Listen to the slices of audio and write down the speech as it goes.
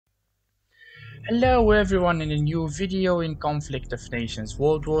Hello everyone in a new video in Conflict of Nations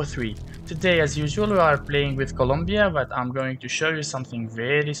World War 3. Today as usual we are playing with Colombia, but I'm going to show you something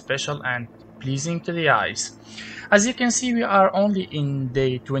very special and pleasing to the eyes. As you can see, we are only in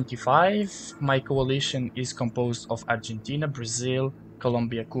day 25. My coalition is composed of Argentina, Brazil,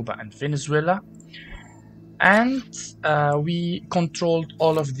 Colombia, Cuba and Venezuela. And we controlled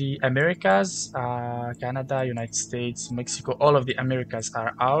all of the Americas, Canada, United States, Mexico, all of the Americas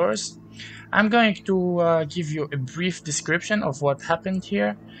are ours. I'm going to give you a brief description of what happened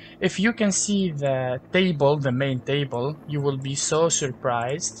here. If you can see the table, the main table, you will be so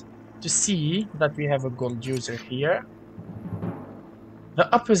surprised to see that we have a gold user here. The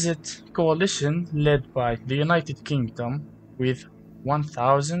opposite coalition led by the United Kingdom with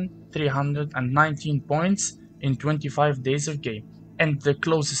 1,319 points in 25 days of game, and the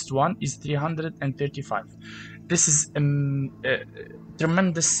closest one is 335. This is a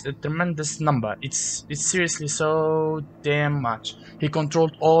tremendous number. It's seriously so damn much. He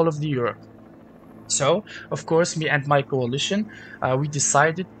controlled all of the Europe. So, of course, me and my coalition, we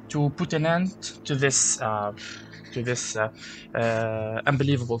decided to put an end to this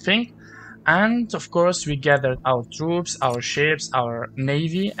unbelievable thing. And of course, we gathered our troops, our ships, our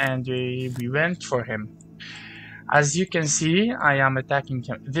navy, and we went for him. As you can see, I am attacking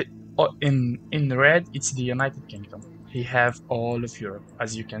him. In red, it's the United Kingdom. He have all of Europe,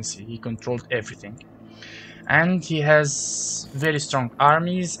 as you can see. He controlled everything. And he has very strong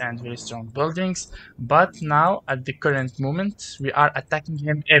armies and very strong buildings. But now, at the current moment, we are attacking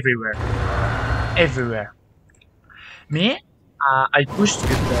him everywhere. Everywhere. Me, I pushed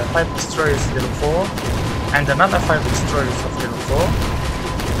with the 5 destroyers level 4 and another 5 destroyers of level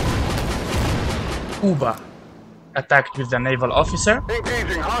 4. Cuba attacked with the naval officer.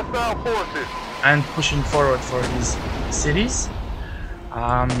 Engaging hostile forces. And pushing forward for his cities.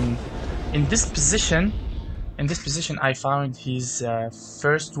 In this position, I found his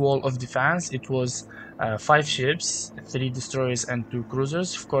first wall of defense. It was 5 ships, 3 destroyers and 2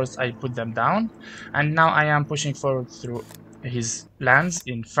 cruisers. Of course, I put them down, and now I am pushing forward through his lands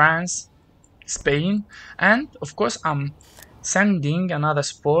in France, Spain, and of course I'm sending another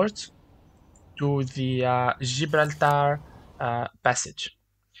support to the Gibraltar passage,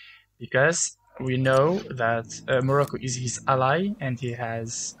 because we know that Morocco is his ally and he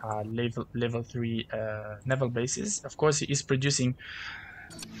has level 3 naval bases. Of course, he is producing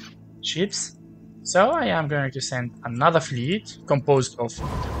ships. So I am going to send another fleet composed of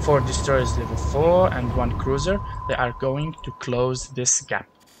 4 destroyers level 4 and 1 cruiser. They are going to close this gap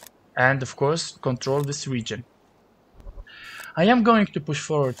and of course control this region. I am going to push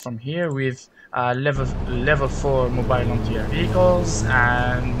forward from here with level 4 mobile launcher vehicles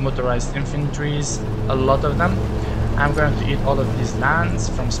and motorized infantries, a lot of them. I'm going to eat all of these lands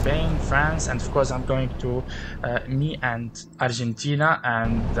from Spain, France, and of course I'm going to me and Argentina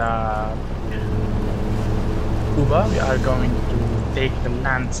and Cuba, we are going to take the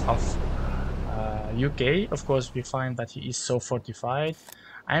lands of UK. Of course, we find that he is so fortified.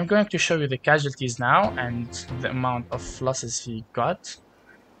 I'm going to show you the casualties now and the amount of losses he got.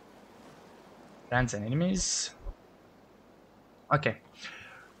 Friends and enemies. Okay.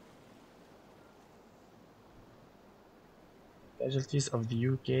 Casualties of the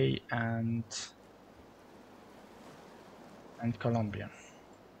UK and Colombia.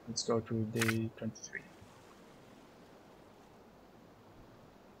 Let's go to day 23.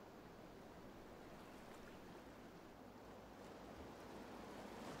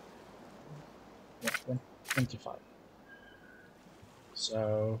 Yeah, 25.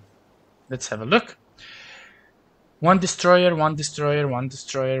 So let's have a look. 1 destroyer, 1 destroyer, 1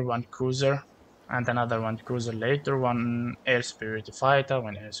 destroyer, 1 cruiser, and another 1 cruiser later, 1 air superiority fighter,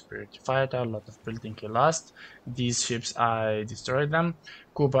 1 air superiority fighter, a lot of building he lost. These ships, I destroyed them.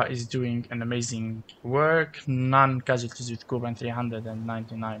 Cuba is doing an amazing work. None casualties with Cuba and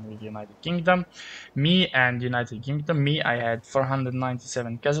 399 with United Kingdom. Me and United Kingdom, I had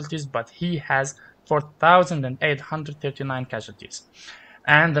 497 casualties, but he has 4,839 casualties.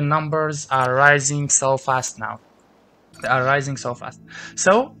 And the numbers are rising so fast now. They are rising so fast.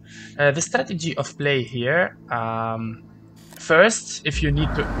 So the strategy of play here, first if you need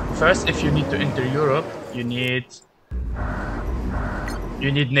to enter Europe, you need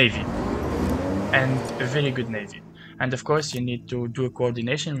navy, and a very good navy. And of course you need to do a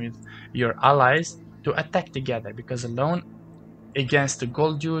coordination with your allies to attack together, because alone against a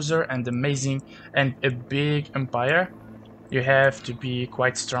gold user and amazing and a big empire, you have to be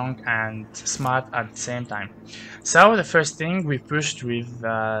quite strong and smart at the same time. So the first thing, we pushed with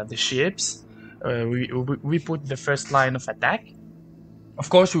the ships. We put the first line of attack. Of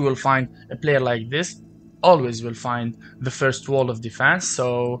course, we will find a player like this always will find the first wall of defense.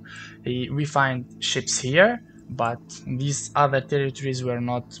 So we find ships here, but these other territories were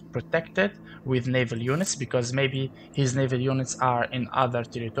not protected with naval units because maybe his naval units are in other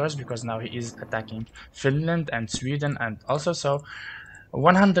territories because now he is attacking Finland and Sweden and also so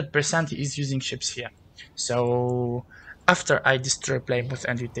 100% he is using ships here. So after I destroy Plymouth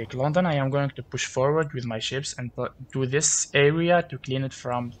and we take London, I am going to push forward with my ships and to this area to clean it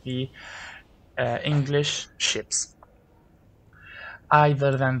from the English ships.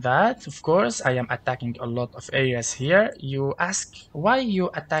 Other than that, of course, I am attacking a lot of areas here. You ask why you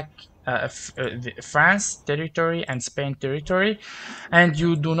attack France territory and Spain territory, and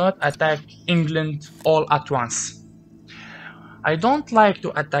you do not attack England all at once. I don't like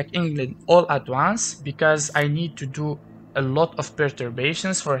to attack England all at once because I need to do a lot of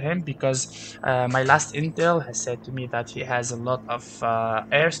perturbations for him because my last intel has said to me that he has a lot of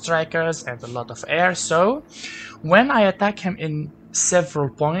air strikers and a lot of air. So when I attack him in several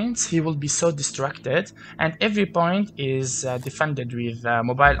points, he will be so distracted, and every point is defended with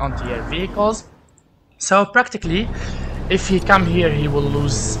mobile anti-air vehicles. So practically, if he come here, he will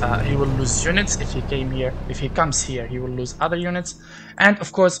lose units. If he comes here, he will lose other units. And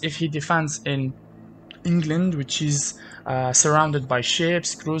of course, if he defends in England, which is surrounded by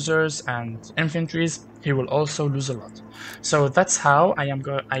ships, cruisers, and infantries, he will also lose a lot. So that's how I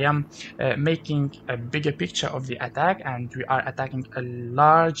am making a bigger picture of the attack, and we are attacking a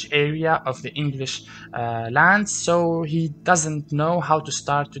large area of the English land. So he doesn't know how to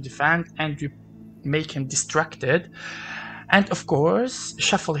start to defend, and we make him distracted. And of course,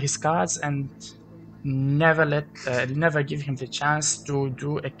 shuffle his cards and never give him the chance to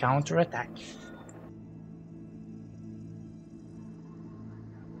do a counter attack.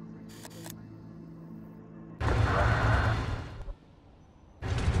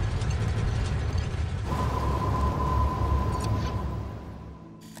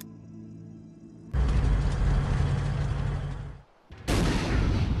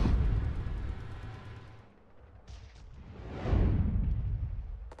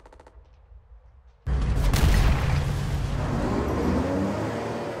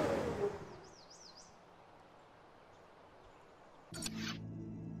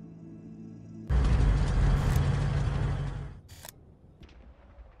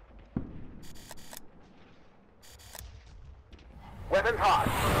 Weapons hot.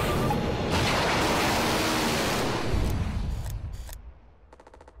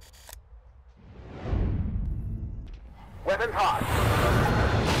 Weapons hot.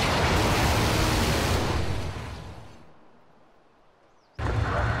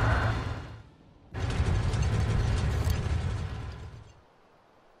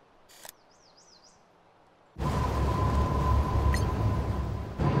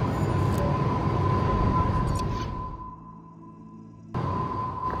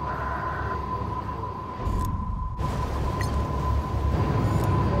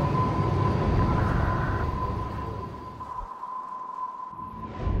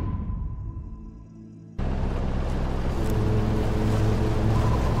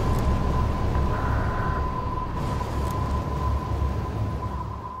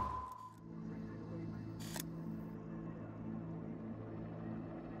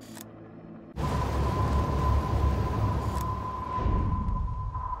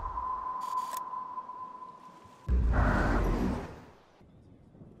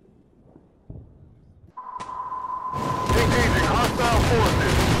 Engaging hostile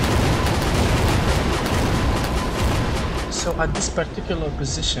forces. So at this particular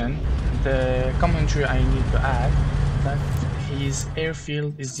position, the commentary I need to add that his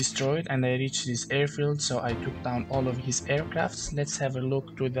airfield is destroyed, and I reached this airfield, so I took down all of his aircrafts. Let's have a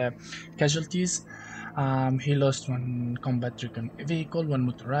look to the casualties. He lost one combat recon vehicle, one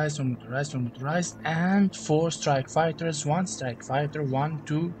motorized, and 4 strike fighters, 1 strike fighter,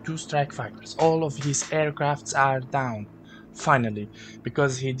 2 strike fighters. All of his aircrafts are down, finally,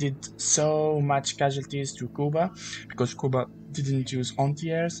 because he did so much casualties to Cuba, because Cuba didn't use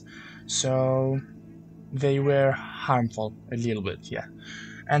anti-airs, so they were harmful a little bit, yeah.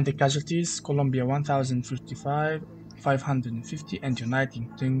 And the casualties: Colombia 1055, 550, and United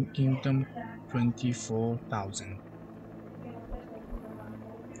Kingdom 24,000.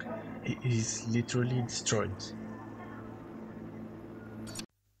 It is literally destroyed.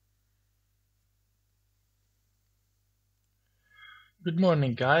 Good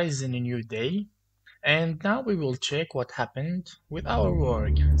morning, guys, in a new day. And now we will check what happened with our war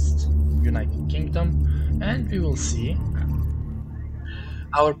against United Kingdom, and we will see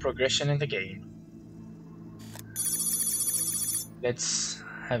our progression in the game. Let's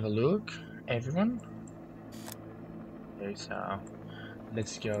have a look, everyone. Okay, so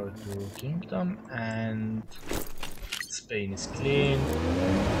let's go to Kingdom, and Spain is clean,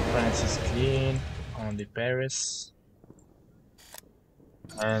 France is clean, only Paris,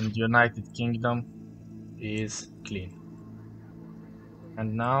 and United Kingdom is clean.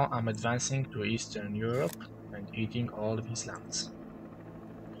 And now I'm advancing to Eastern Europe and eating all these lands.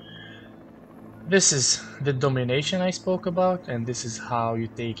 This is the domination I spoke about, and this is how you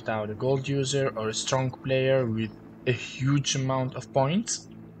take down a gold user or a strong player with a huge amount of points.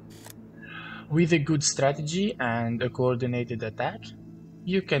 With a good strategy and a coordinated attack,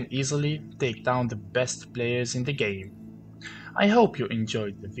 you can easily take down the best players in the game. I hope you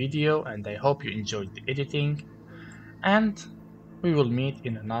enjoyed the video, and I hope you enjoyed the editing, and we will meet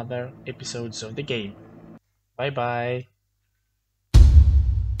in another episodes of the game. Bye bye.